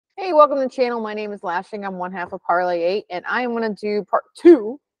Hey, welcome to the channel. My name is Lashing. I'm one half of Parlay 8, and I am going to do part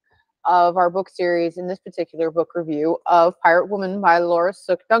 2 of our book series in this particular book review of Pirate Woman by Laura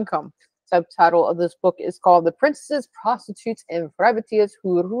Sooke Duncombe. Subtitle of this book is called The Princesses, Prostitutes, and Privateers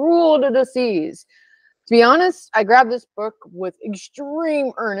Who Ruled the Seas. To be honest, I grabbed this book with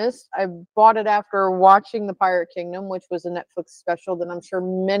extreme earnest. I bought it after watching The Pirate Kingdom, which was a Netflix special that I'm sure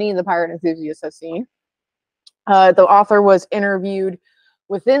many of the pirate enthusiasts have seen. The author was interviewed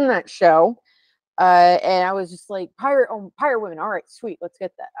within that show, and I was just like, pirate women, all right, sweet, let's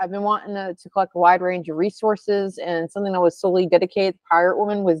get that. I've been wanting to collect a wide range of resources, and something that was solely dedicated to pirate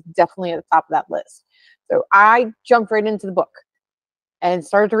women was definitely at the top of that list. So I jumped right into the book and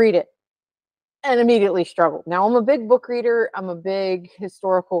started to read it, and immediately struggled. Now, I'm a big book reader. I'm a big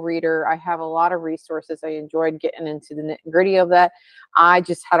historical reader. I have a lot of resources. I enjoyed getting into the nitty-gritty of that. I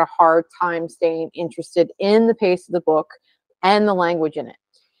just had a hard time staying interested in the pace of the book and the language in it.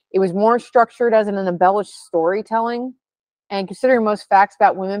 It was more structured as an embellished storytelling. And considering most facts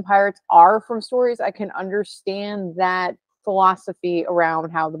about women pirates are from stories, I can understand that philosophy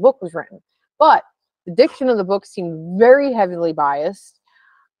around how the book was written. But the diction of the book seemed very heavily biased.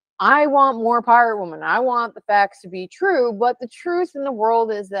 I want more pirate women. I want the facts to be true, but the truth in the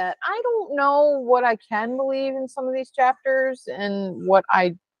world is that I don't know what I can believe in some of these chapters and what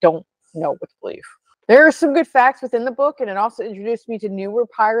I don't know what to believe. There are some good facts within the book, and it also introduced me to newer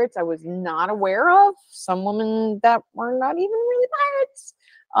pirates I was not aware of. Some women that were not even really pirates,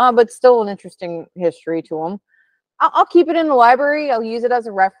 but still an interesting history to them. I'll keep it in the library. I'll use it as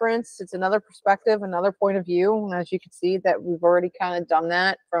a reference. It's another perspective, another point of view. And as you can see, that we've already kind of done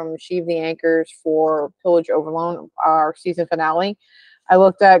that from Sheave the Anchors for Pillage Overloan, our season finale. I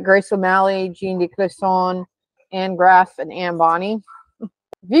looked at Grace O'Malley, Jean de Clisson, Anne Graff, and Anne Bonny.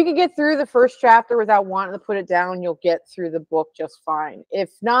 If you can get through the first chapter without wanting to put it down, you'll get through the book just fine. If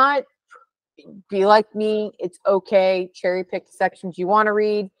not, be like me. It's okay. Cherry pick the sections you want to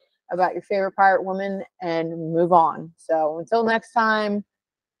read about your favorite pirate woman and move on. So until next time,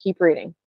 keep reading.